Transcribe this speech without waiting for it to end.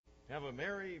Have a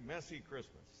merry, messy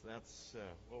Christmas. That's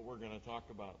what we're going to talk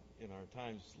about in our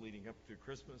times leading up to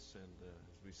Christmas and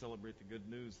as we celebrate the good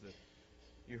news that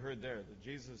you heard there, that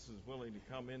Jesus is willing to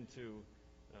come into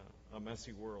a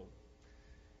messy world.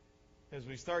 As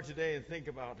we start today and think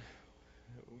about,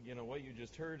 what you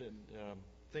just heard and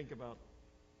think about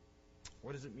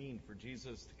what does it mean for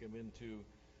Jesus to come into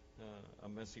a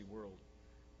messy world.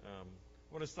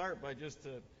 I want to start by just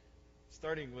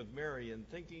starting with Mary and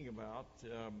thinking about,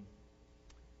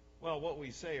 what we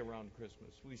say around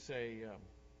Christmas. We say,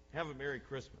 have a Merry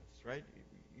Christmas, right?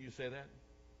 You say that?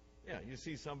 Yeah, you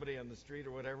see somebody on the street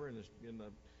or whatever in the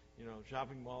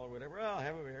shopping mall or whatever,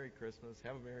 have a Merry Christmas,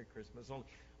 have a Merry Christmas.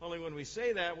 Only when we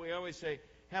say that, we always say,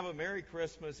 have a Merry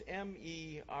Christmas,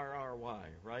 Merry,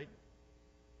 right?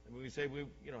 And when we say,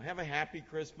 have a happy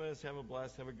Christmas, have a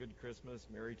blessed, have a good Christmas,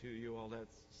 Merry to you, all that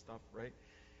stuff, right?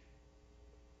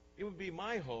 It would be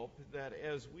my hope that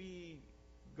as we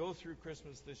go through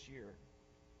Christmas this year,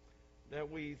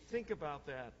 that we think about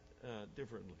that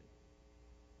differently.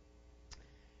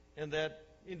 And that,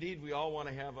 indeed, we all want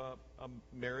to have a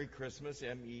Merry Christmas,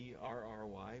 Merry,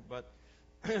 but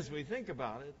as we think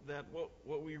about it, that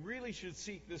what we really should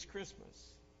seek this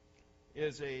Christmas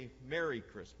is a Merry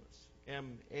Christmas,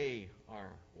 Mary.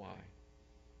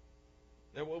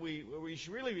 That what we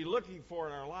should really be looking for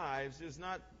in our lives is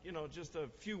not, just a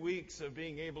few weeks of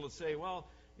being able to say,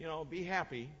 be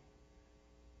happy.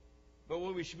 But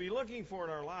what we should be looking for in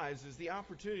our lives is the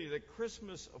opportunity that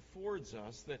Christmas affords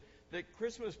us, that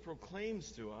Christmas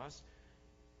proclaims to us,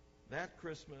 that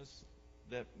Christmas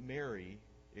that Mary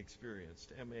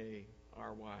experienced, Mary.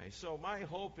 So my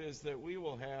hope is that we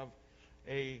will have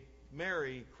a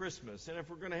Merry Christmas. And if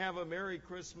we're going to have a Merry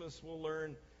Christmas, we'll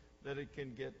learn that it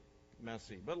can get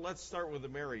messy. But let's start with the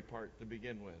merry part to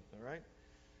begin with, all right?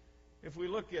 If we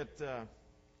look at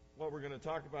what we're going to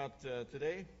talk about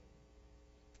today,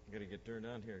 I'm going to get turned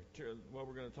on here. What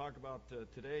we're going to talk about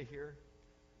today here,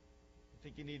 I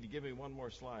think you need to give me one more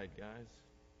slide, guys.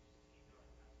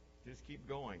 Just keep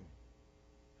going.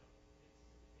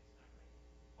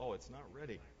 Oh, it's not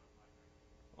ready.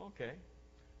 Okay.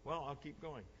 Well, I'll keep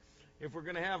going. If we're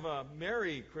going to have a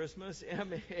Merry Christmas,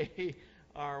 Mary,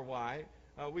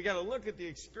 we got to look at the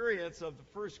experience of the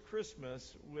first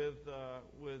Christmas with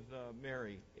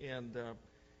Mary. And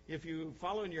if you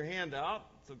follow in your handout,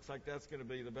 it looks like that's going to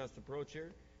be the best approach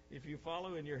here. If you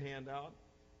follow in your handout,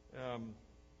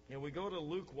 and we go to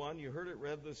Luke 1, you heard it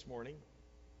read this morning.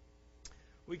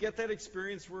 We get that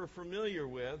experience we're familiar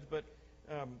with, but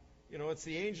it's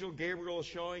the angel Gabriel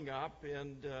showing up,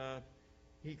 and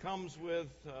he comes with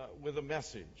a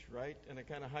message, right? And I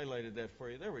kind of highlighted that for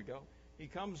you. There we go. He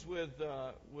comes with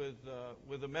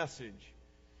a message,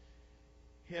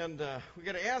 and we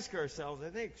got to ask ourselves, I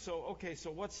think. So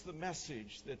what's the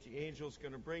message that the angel's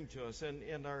going to bring to us?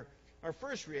 And our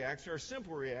first reaction, our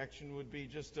simple reaction, would be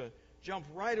just to jump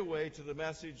right away to the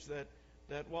message that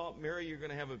Mary, you're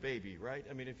going to have a baby, right?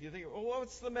 I mean, if you think,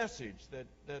 what's the message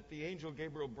that the angel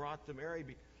Gabriel brought to Mary?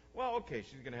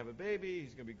 She's going to have a baby.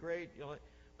 He's going to be great.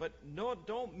 But no,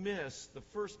 don't miss the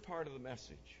first part of the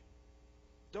message.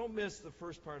 Don't miss the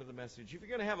first part of the message. If you're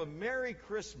going to have a Merry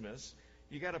Christmas,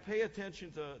 you got to pay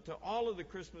attention to all of the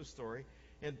Christmas story,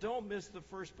 and don't miss the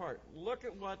first part. Look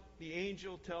at what the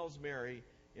angel tells Mary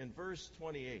in verse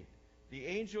 28. The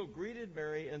angel greeted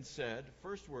Mary and said,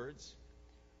 first words,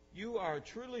 "You are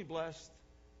truly blessed.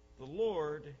 The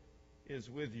Lord is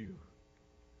with you."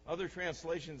 Other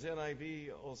translations,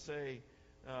 NIV,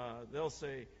 they'll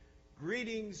say,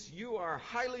 "Greetings, you are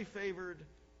highly favored.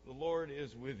 The Lord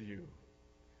is with you."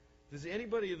 Does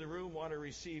anybody in the room want to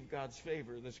receive God's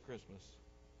favor this Christmas?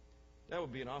 That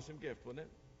would be an awesome gift, wouldn't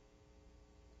it?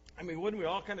 I mean, wouldn't we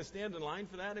all kind of stand in line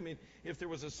for that? I mean, if there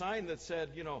was a sign that said,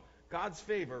 God's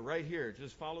favor right here,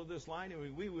 just follow this line,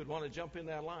 and we would want to jump in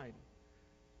that line.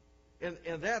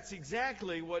 And that's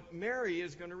exactly what Mary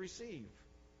is going to receive.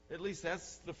 At least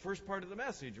that's the first part of the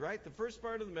message, right? The first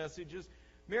part of the message is,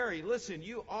 Mary, listen,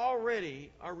 you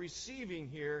already are receiving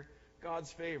here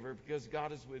God's favor because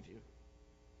God is with you.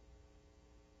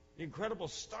 The incredible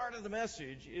start of the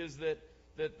message is that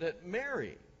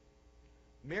Mary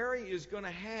is going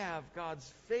to have God's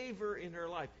favor in her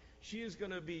life. She is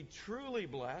going to be truly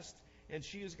blessed, and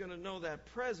she is going to know that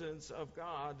presence of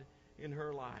God in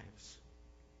her lives.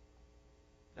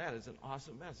 That is an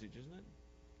awesome message, isn't it?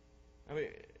 I mean,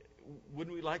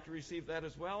 wouldn't we like to receive that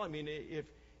as well? I mean,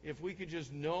 if we could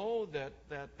just know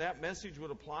that message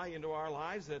would apply into our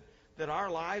lives, that our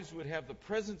lives would have the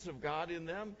presence of God in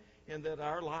them, and that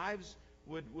our lives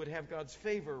would have God's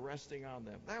favor resting on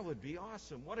them. That would be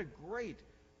awesome. What a great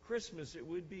Christmas it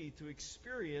would be to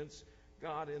experience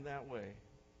God in that way.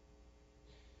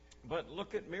 But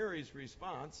look at Mary's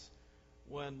response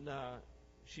when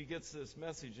she gets this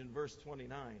message in verse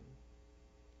 29.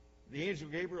 The angel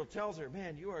Gabriel tells her,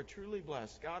 man, you are truly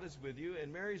blessed. God is with you.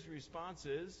 And Mary's response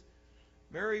is,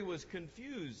 Mary was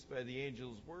confused by the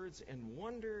angel's words and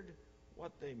wondered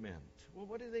what they meant. Well,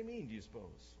 what do they mean, do you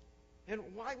suppose? And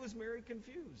why was Mary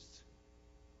confused?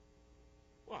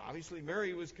 Well, obviously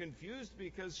Mary was confused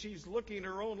because she's looking at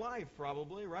her own life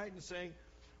probably, right? And saying,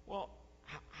 well,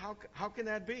 how can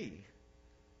that be?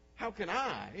 How can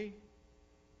I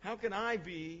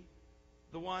be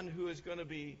the one who is going to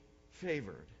be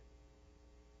favored?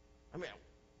 I mean,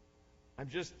 I'm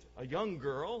just a young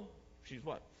girl. She's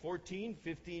what, 14,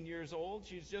 15 years old?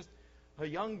 She's just a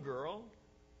young girl.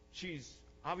 She's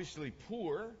obviously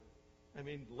poor. I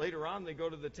mean, later on they go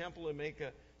to the temple and make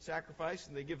a sacrifice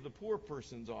and they give the poor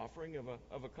person's offering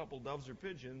of a couple doves or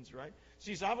pigeons, right?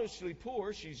 She's obviously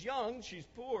poor. She's young. She's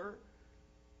poor.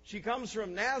 She comes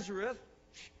from Nazareth.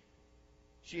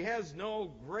 She has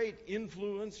no great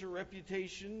influence or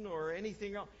reputation or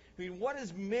anything else. I mean, what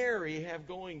does Mary have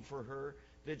going for her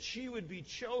that she would be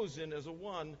chosen as a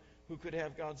one who could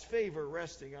have God's favor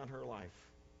resting on her life?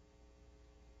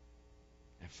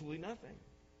 Absolutely nothing.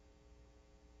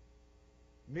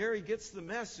 Mary gets the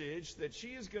message that she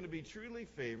is going to be truly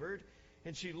favored,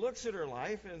 and she looks at her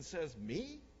life and says,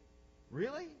 me?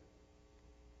 Really?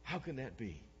 How can that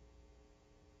be?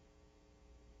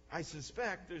 I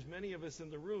suspect there's many of us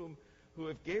in the room who,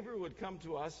 if Gabriel would come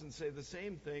to us and say the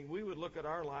same thing, we would look at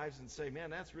our lives and say, man,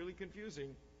 that's really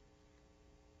confusing.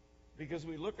 Because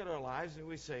we look at our lives and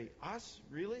we say, us?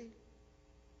 Really?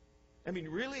 I mean,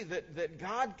 really? That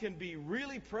God can be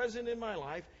really present in my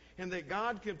life, and that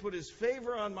God can put His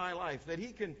favor on my life, that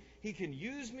He can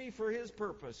use me for His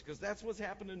purpose, because that's what's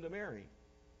happening to Mary.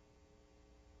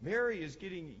 Mary is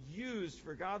getting used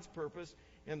for God's purpose,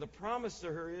 and the promise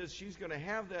to her is she's going to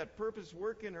have that purpose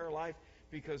work in her life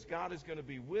because God is going to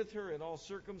be with her in all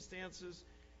circumstances,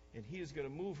 and He is going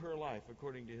to move her life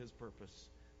according to His purpose.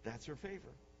 That's her favor.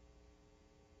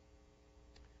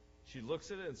 She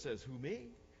looks at it and says, who, me?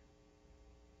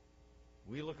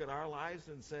 We look at our lives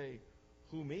and say,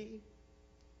 who, me?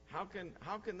 How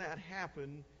can that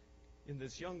happen in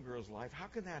this young girl's life? How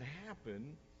can that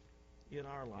happen in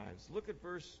our lives? Look at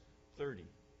verse 30.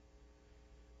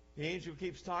 The angel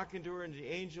keeps talking to her, and the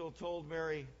angel told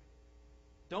Mary,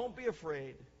 don't be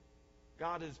afraid.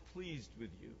 God is pleased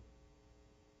with you.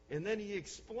 And then he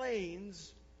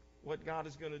explains what God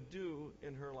is going to do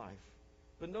in her life.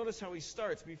 But notice how he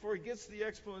starts. Before he gets to the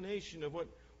explanation of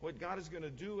what God is going to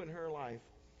do in her life,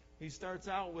 he starts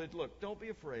out with, look, don't be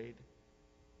afraid.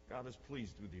 God is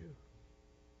pleased with you.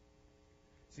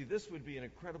 See, this would be an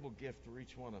incredible gift for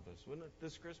each one of us, wouldn't it,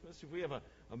 this Christmas? If we have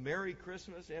a Merry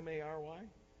Christmas, M-A-R-Y,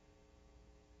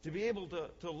 to be able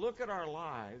to look at our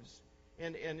lives,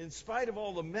 and in spite of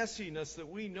all the messiness that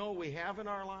we know we have in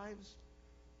our lives,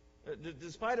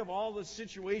 despite of all the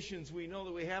situations we know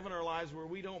that we have in our lives where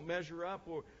we don't measure up,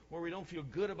 or where we don't feel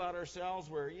good about ourselves,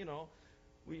 where,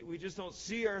 we just don't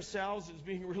see ourselves as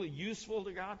being really useful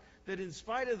to God, that in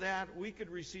spite of that, we could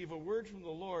receive a word from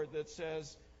the Lord that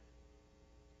says,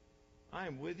 I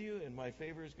am with you, and my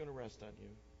favor is going to rest on you.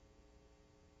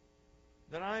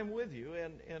 That I am with you,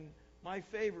 and my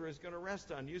favor is going to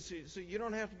rest on you. So you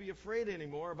don't have to be afraid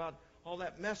anymore about all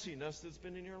that messiness that's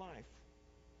been in your life.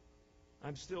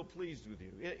 I'm still pleased with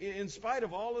you. In spite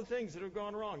of all the things that have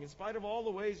gone wrong, in spite of all the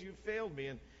ways you've failed me,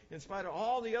 and in spite of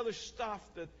all the other stuff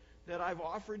that I've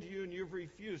offered you and you've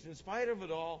refused, in spite of it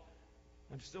all,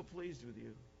 I'm still pleased with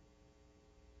you.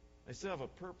 I still have a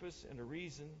purpose and a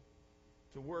reason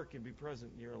to work and be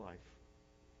present in your life.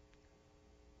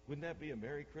 Wouldn't that be a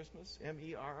Merry Christmas?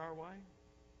 M-E-R-R-Y?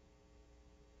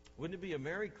 Wouldn't it be a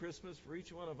Merry Christmas for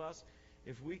each one of us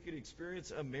if we could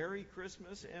experience a Merry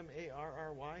Christmas,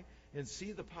 M-A-R-R-Y, and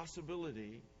see the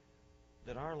possibility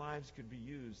that our lives could be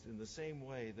used in the same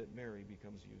way that Mary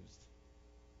becomes used?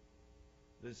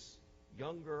 This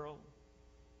young girl,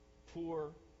 poor,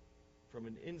 from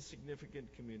an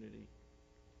insignificant community,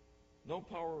 no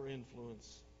power or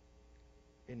influence,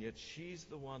 and yet she's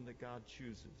the one that God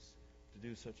chooses to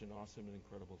do such an awesome and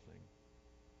incredible thing.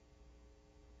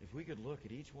 If we could look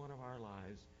at each one of our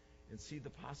lives and see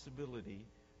the possibility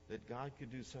that God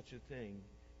could do such a thing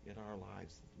in our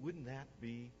lives, wouldn't that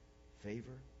be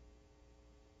favor?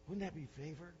 Wouldn't that be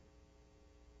favor?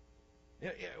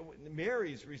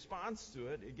 Mary's response to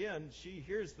it, again, she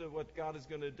hears what God is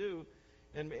going to do,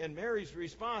 and Mary's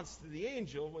response to the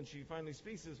angel when she finally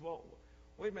speaks is, well,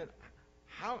 wait a minute,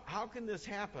 how can this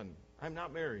happen? I'm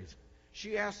not married.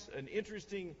 She asks an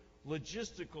interesting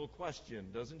logistical question,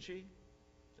 doesn't she?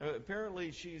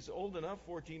 Apparently, she's old enough,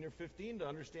 14 or 15, to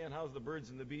understand how the birds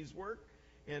and the bees work.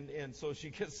 And so she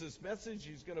gets this message,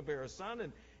 she's going to bear a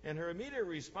son. And her immediate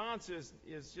response is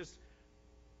just,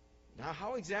 now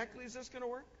how exactly is this going to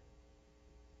work?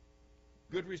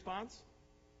 Good response?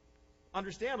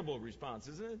 Understandable response,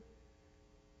 isn't it?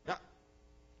 Now,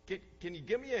 can you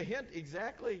give me a hint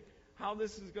exactly how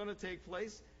this is going to take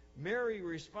place? Mary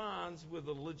responds with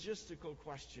a logistical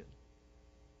question.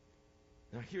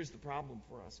 Now, here's the problem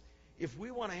for us. If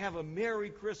we want to have a Merry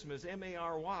Christmas,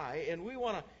 M-A-R-Y, and we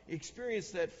want to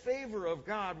experience that favor of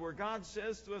God where God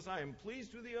says to us, I am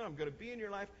pleased with you, I'm going to be in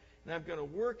your life, and I'm going to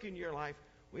work in your life,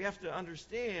 we have to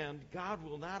understand God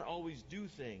will not always do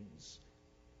things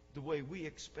the way we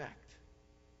expect.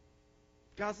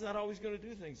 God's not always going to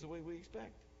do things the way we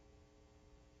expect.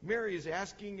 Mary is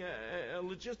asking a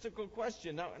logistical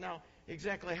question. Now,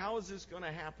 exactly how is this going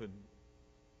to happen?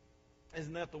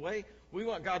 Isn't that the way? We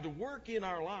want God to work in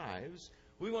our lives.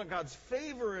 We want God's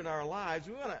favor in our lives.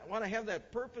 We want to have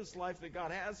that purpose life that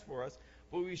God has for us.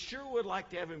 But we sure would like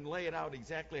to have Him lay it out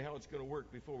exactly how it's going to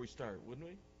work before we start, wouldn't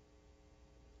we?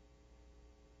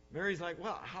 Mary's like,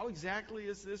 well, how exactly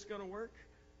is this going to work?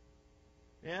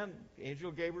 And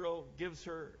Angel Gabriel gives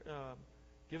her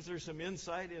some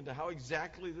insight into how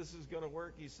exactly this is going to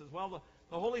work. He says, well,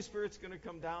 the Holy Spirit's going to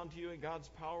come down to you, and God's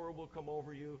power will come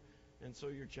over you, and so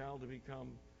your child will become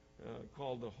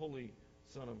called the Holy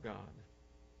Son of God.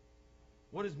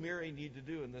 What does Mary need to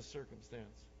do in this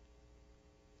circumstance?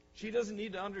 She doesn't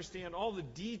need to understand all the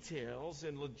details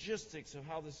and logistics of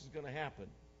how this is going to happen.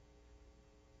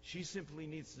 She simply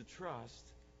needs to trust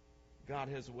God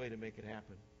has a way to make it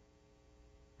happen.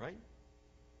 Right?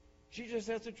 She just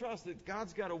has to trust that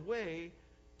God's got a way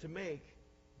to make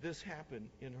this happen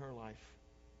in her life.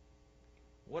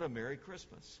 What a Merry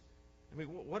Christmas. I mean,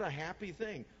 what a happy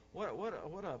thing.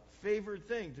 What a favored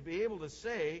thing to be able to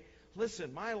say,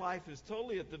 listen, my life is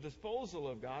totally at the disposal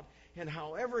of God, and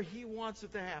however He wants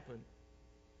it to happen.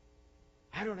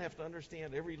 I don't have to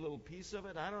understand every little piece of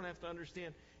it. I don't have to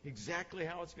understand exactly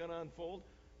how it's going to unfold.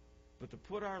 But to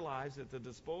put our lives at the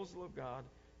disposal of God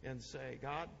and say,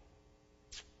 God,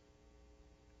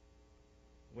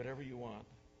 whatever you want.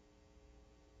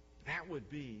 That would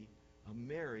be a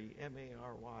merry,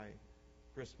 M-A-R-Y,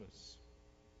 Christmas.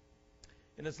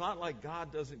 And it's not like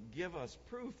God doesn't give us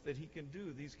proof that He can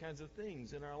do these kinds of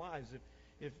things in our lives.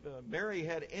 If Mary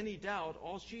had any doubt,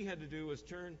 all she had to do was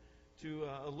turn to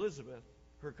Elizabeth,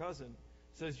 her cousin.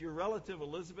 It says, your relative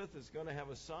Elizabeth is going to have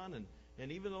a son,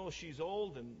 and even though she's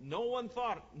old, and no one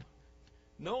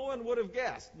would have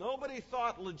guessed. Nobody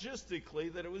thought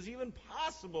logistically that it was even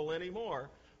possible anymore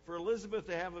for Elizabeth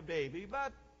to have a baby.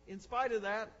 But in spite of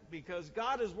that, because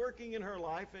God is working in her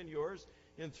life and yours,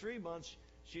 in 3 months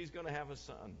she's going to have a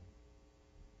son.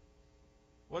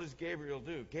 What does Gabriel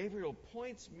do? Gabriel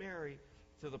points Mary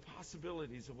to the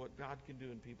possibilities of what God can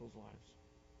do in people's lives.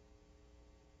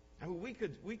 I mean,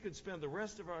 we could spend the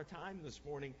rest of our time this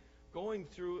morning going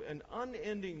through an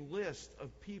unending list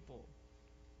of people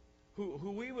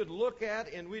who we would look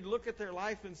at, and we'd look at their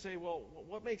life and say, well,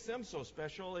 what makes them so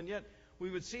special? And yet we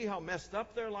would see how messed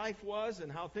up their life was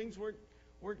and how things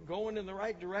weren't going in the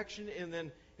right direction.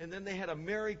 And then they had a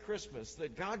Merry Christmas,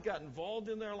 that God got involved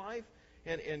in their life,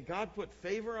 and God put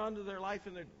favor onto their life,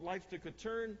 and their life took a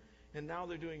turn, and now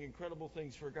they're doing incredible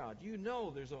things for God. You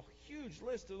know there's a huge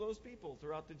list of those people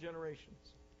throughout the generations.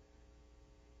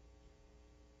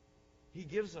 He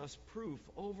gives us proof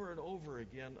over and over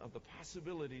again of the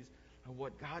possibilities of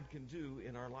what God can do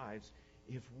in our lives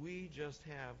if we just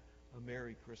have a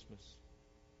Merry Christmas.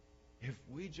 If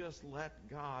we just let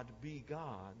God be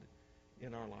God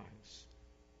in our lives.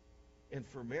 And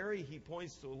for Mary, He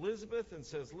points to Elizabeth and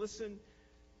says, listen,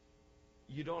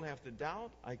 you don't have to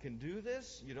doubt I can do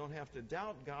this. You don't have to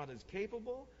doubt God is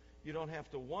capable. You don't have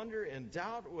to wonder and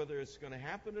doubt whether it's going to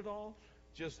happen at all.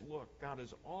 Just look, God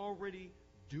is already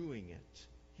doing it.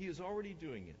 He is already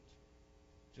doing it.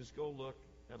 Just go look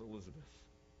at Elizabeth.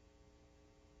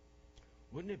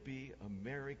 Wouldn't it be a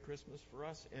Merry Christmas for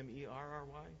us,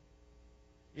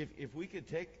 M-E-R-R-Y? If we could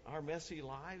take our messy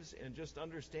lives and just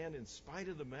understand, in spite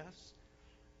of the mess,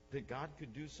 that God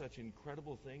could do such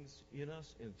incredible things in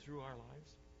us and through our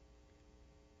lives.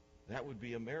 That would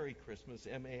be a Merry Christmas,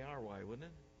 M-A-R-Y, wouldn't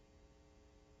it?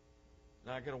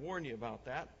 Now, I've got to warn you about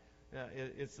that.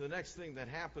 It's the next thing that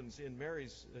happens in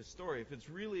Mary's story. If it's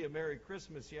really a Merry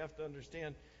Christmas, you have to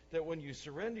understand that when you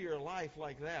surrender your life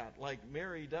like that, like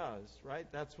Mary does, right?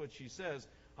 That's what she says.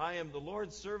 I am the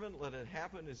Lord's servant. Let it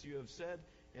happen as you have said.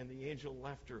 And the angel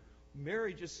left her.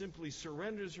 Mary just simply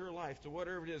surrenders her life to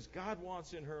whatever it is God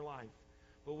wants in her life.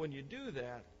 But when you do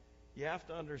that, you have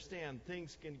to understand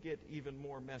things can get even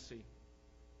more messy.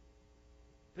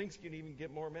 Things can even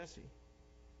get more messy.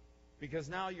 Because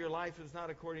now your life is not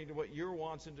according to what your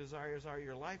wants and desires are.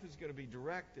 Your life is going to be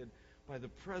directed by the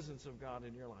presence of God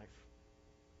in your life.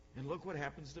 And look what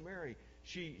happens to Mary.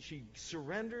 She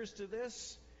surrenders to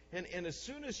this, and as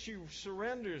soon as she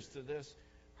surrenders to this,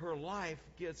 her life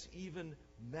gets even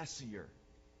messier.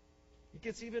 It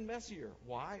gets even messier.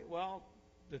 Why? Well,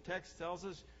 the text tells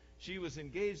us she was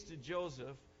engaged to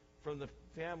Joseph from the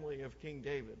family of King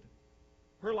David.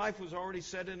 Her life was already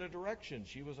set in a direction.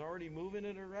 She was already moving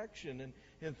in a direction,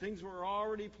 and things were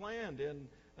already planned. And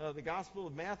the Gospel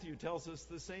of Matthew tells us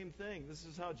the same thing. This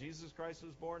is how Jesus Christ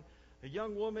was born. A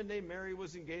young woman named Mary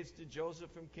was engaged to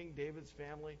Joseph from King David's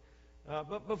family.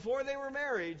 But before they were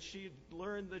married, she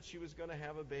learned that she was going to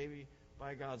have a baby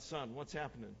by God's Son. What's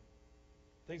happening?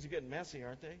 Things are getting messy,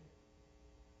 aren't they?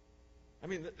 I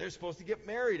mean, they're supposed to get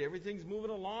married. Everything's moving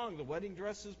along. The wedding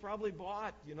dress is probably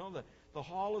bought. You know, the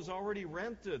hall is already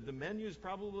rented. The menu's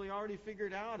probably already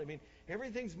figured out. I mean,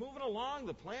 everything's moving along.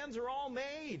 The plans are all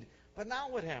made. But now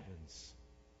what happens?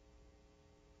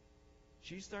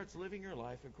 She starts living her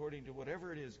life according to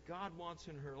whatever it is God wants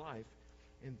in her life,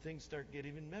 and things start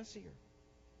getting even messier.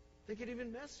 They get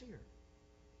even messier.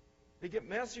 They get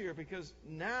messier because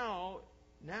now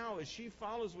as she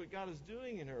follows what God is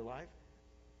doing in her life,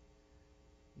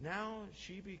 now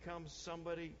she becomes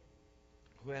somebody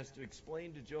who has to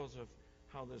explain to Joseph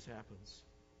how this happens.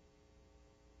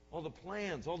 All the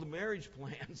plans, all the marriage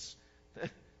plans,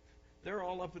 they're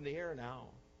all up in the air now.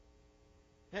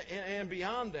 And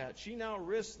beyond that, she now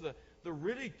risks the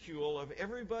ridicule of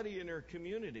everybody in her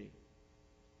community,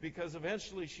 because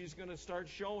eventually she's going to start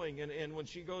showing, and when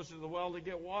she goes to the well to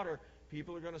get water,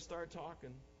 people are going to start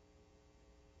talking.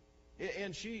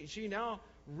 And she now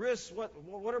risks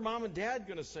what are mom and dad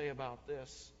going to say about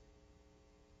this?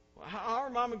 How are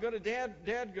mom and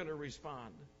dad going to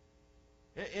respond?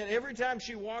 And every time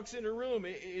she walks in a room,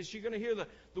 is she going to hear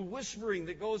the whispering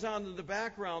that goes on in the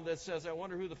background that says, I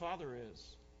wonder who the father is?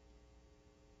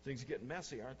 Things are getting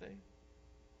messy, aren't they?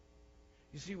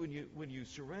 You see, when you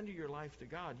surrender your life to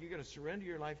God, you're going to surrender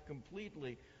your life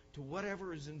completely to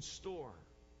whatever is in store.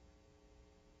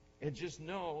 And just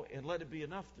know, and let it be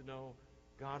enough to know,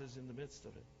 God is in the midst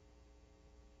of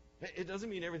it. It doesn't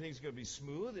mean everything's going to be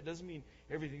smooth. It doesn't mean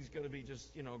everything's going to be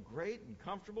just, great and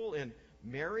comfortable and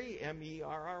merry, Merry.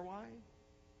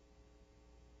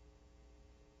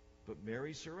 But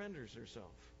Mary surrenders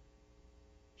herself.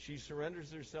 She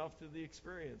surrenders herself to the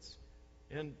experience.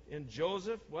 And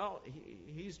Joseph, well,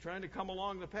 he's trying to come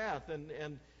along the path,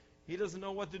 and he doesn't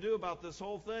know what to do about this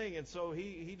whole thing. And so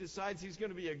he decides he's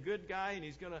going to be a good guy, and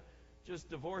he's going to just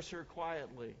divorce her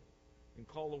quietly and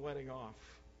call the wedding off.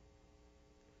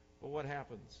 But what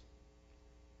happens?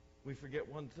 We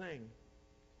forget one thing.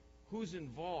 Who's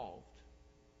involved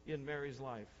in Mary's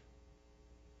life?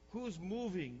 Who's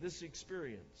moving this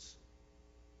experience?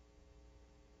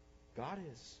 God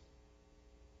is.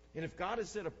 And if God has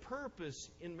set a purpose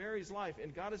in Mary's life,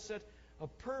 and God has set a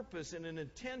purpose and an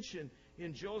intention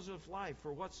in Joseph's life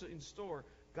for what's in store,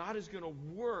 God is going to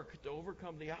work to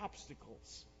overcome the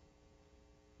obstacles.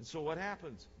 And so what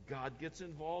happens? God gets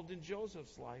involved in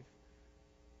Joseph's life.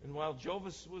 And while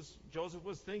Joseph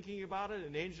was thinking about it,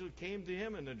 an angel came to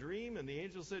him in a dream, and the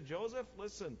angel said, Joseph,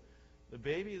 listen, the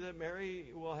baby that Mary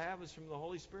will have is from the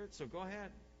Holy Spirit, so go ahead.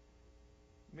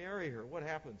 Marry her. What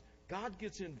happens? God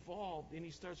gets involved, and he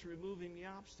starts removing the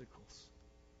obstacles.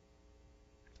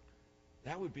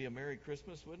 That would be a Merry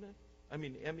Christmas, wouldn't it? I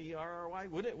mean, Merry.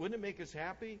 Wouldn't it make us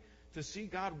happy to see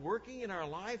God working in our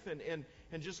life and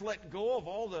just let go of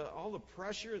all the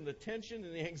pressure and the tension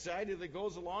and the anxiety that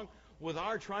goes along with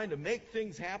our trying to make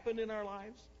things happen in our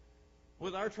lives?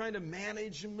 With our trying to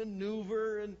manage and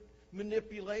maneuver and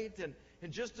manipulate,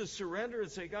 and just to surrender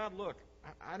and say, God, look,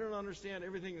 I don't understand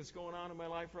everything that's going on in my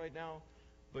life right now,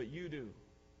 but you do.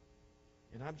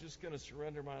 And I'm just going to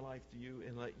surrender my life to you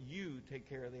and let you take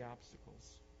care of the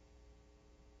obstacles.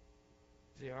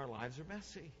 See, our lives are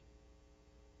messy.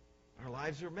 Our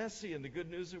lives are messy, and the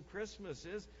good news of Christmas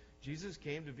is Jesus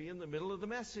came to be in the middle of the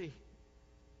messy.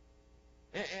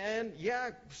 And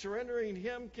yeah, surrendering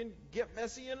him can get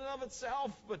messy in and of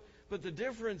itself, but the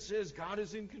difference is God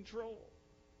is in control.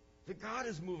 That God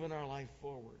is moving our life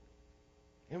forward.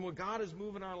 And when God is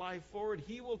moving our life forward,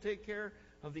 he will take care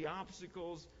of the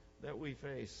obstacles that we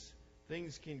face.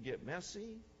 Things can get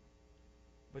messy,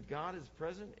 but God is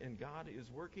present, and God is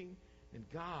working, and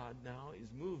God now is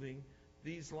moving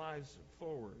these lives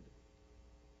forward.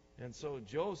 And so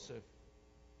Joseph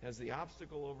has the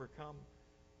obstacle overcome,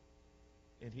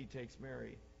 and he takes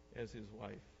Mary as his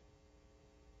wife.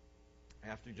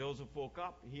 After Joseph woke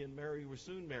up, he and Mary were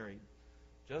soon married,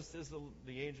 just as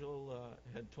the angel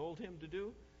had told him to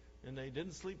do. And they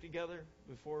didn't sleep together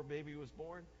before baby was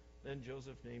born. Then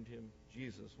Joseph named him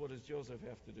Jesus. What does Joseph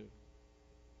have to do?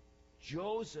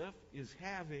 Joseph is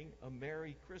having a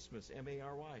Merry Christmas,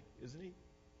 M-A-R-Y, isn't he?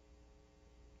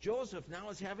 Joseph now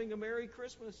is having a Merry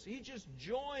Christmas. He just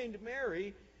joined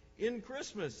Mary in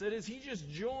Christmas. That is, he just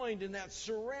joined in that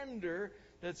surrender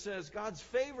that says God's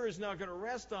favor is now going to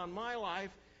rest on my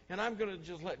life, and I'm going to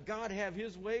just let God have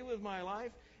his way with my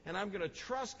life, and I'm going to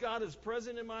trust God is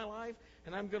present in my life,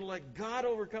 and I'm going to let God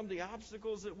overcome the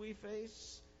obstacles that we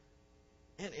face.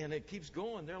 And it keeps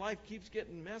going. Their life keeps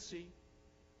getting messy.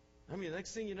 I mean,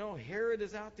 next thing you know, Herod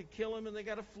is out to kill him, and they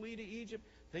got to flee to Egypt.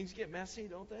 Things get messy,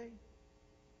 don't they?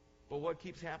 But what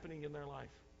keeps happening in their life?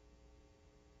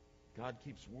 God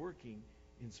keeps working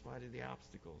in spite of the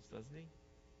obstacles, doesn't he?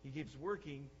 He keeps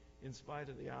working in spite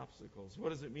of the obstacles. What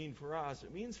does it mean for us?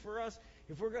 It means for us,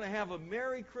 if we're going to have a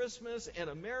Merry Christmas and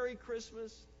a Merry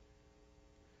Christmas,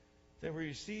 then we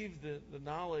receive the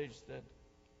knowledge that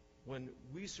when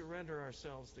we surrender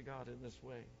ourselves to God in this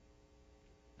way,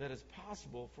 that it's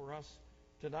possible for us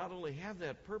to not only have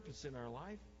that purpose in our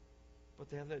life, but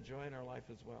to have that joy in our life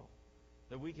as well.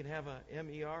 That we can have a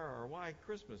M-E-R-R-Y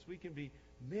Christmas. We can be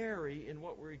merry in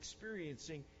what we're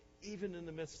experiencing, even in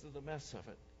the midst of the mess of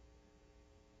it.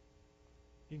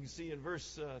 You can see in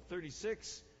verse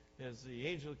 36, as the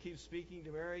angel keeps speaking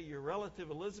to Mary, your relative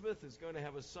Elizabeth is going to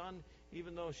have a son,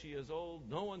 even though she is old.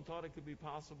 No one thought it could be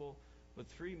possible, but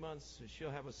 3 months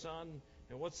she'll have a son.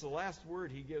 And what's the last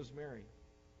word he gives Mary?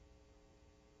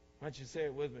 Why don't you say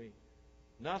it with me?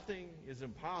 Nothing is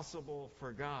impossible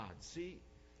for God. See,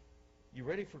 you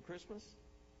ready for Christmas?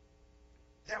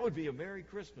 That would be a Merry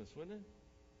Christmas, wouldn't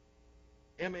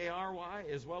it? M-A-R-Y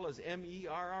as well as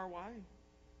M-E-R-R-Y.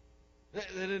 That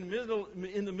in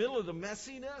the middle of the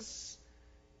messiness,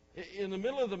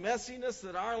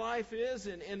 that our life is,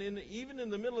 and even in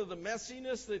the middle of the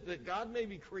messiness that God may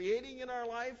be creating in our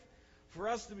life, for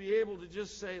us to be able to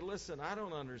just say, listen, I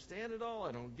don't understand it all,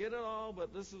 I don't get it all,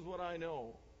 but this is what I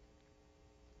know.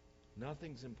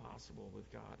 Nothing's impossible with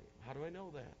God. How do I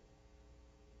know that?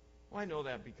 Well, I know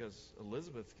that because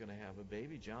Elizabeth's going to have a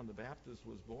baby. John the Baptist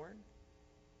was born.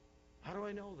 How do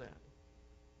I know that?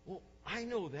 Well, I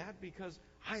know that because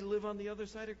I live on the other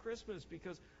side of Christmas,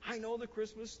 because I know the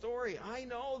Christmas story. I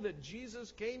know that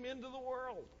Jesus came into the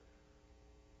world.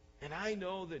 And I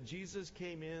know that Jesus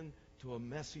came in to a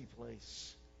messy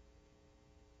place.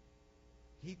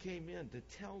 He came in to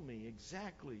tell me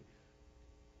exactly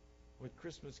what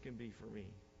Christmas can be for me.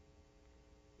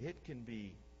 It can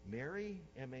be merry,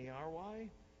 M-A-R-Y,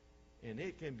 and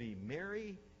it can be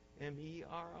merry,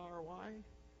 M-E-R-R-Y.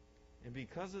 And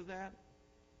because of that,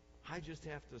 I just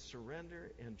have to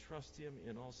surrender and trust him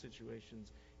in all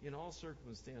situations, in all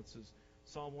circumstances.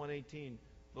 Psalm 118,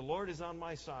 the Lord is on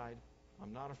my side.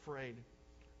 I'm not afraid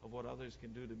of what others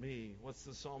can do to me. What's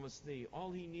the psalmist need?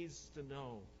 All he needs to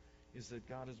know is that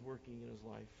God is working in his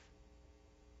life,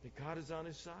 that God is on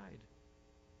his side,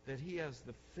 that he has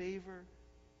the favor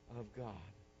of God.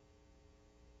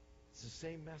 It's the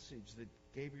same message that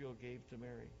Gabriel gave to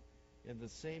Mary, and the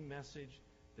same message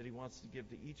that he wants to give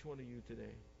to each one of you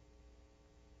today.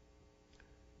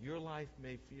 Your life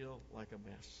may feel like a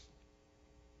mess,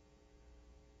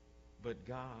 but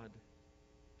God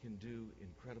can do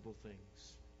incredible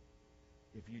things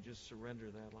if you just surrender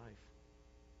that life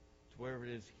to wherever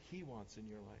it is he wants in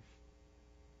your life.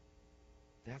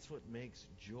 That's what makes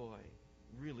joy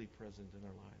really present in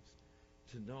our lives,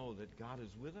 to know that God is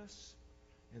with us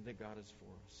and that God is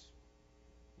for us.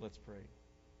 Let's pray.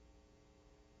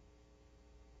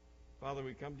 Father,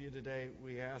 we come to you today.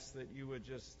 We ask that you would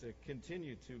just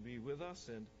continue to be with us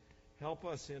and help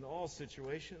us in all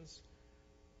situations,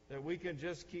 that we can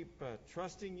just keep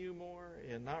trusting you more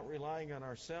and not relying on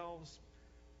ourselves,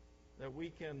 that we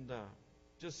can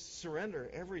just surrender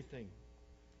everything.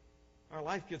 Our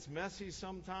life gets messy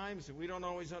sometimes, and we don't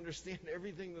always understand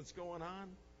everything that's going on,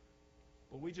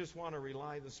 but we just want to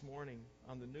rely this morning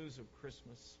on the news of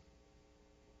Christmas,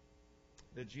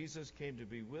 that Jesus came to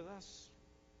be with us,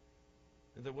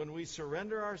 and that when we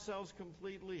surrender ourselves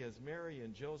completely, as Mary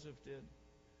and Joseph did,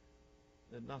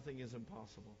 that nothing is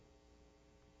impossible.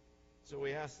 So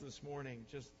we ask this morning,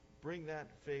 just bring that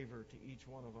favor to each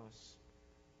one of us,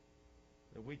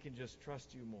 that we can just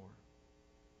trust you more,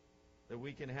 that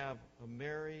we can have a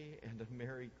merry and a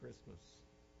merry Christmas.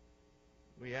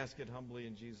 We ask it humbly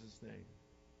in Jesus' name.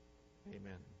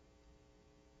 Amen.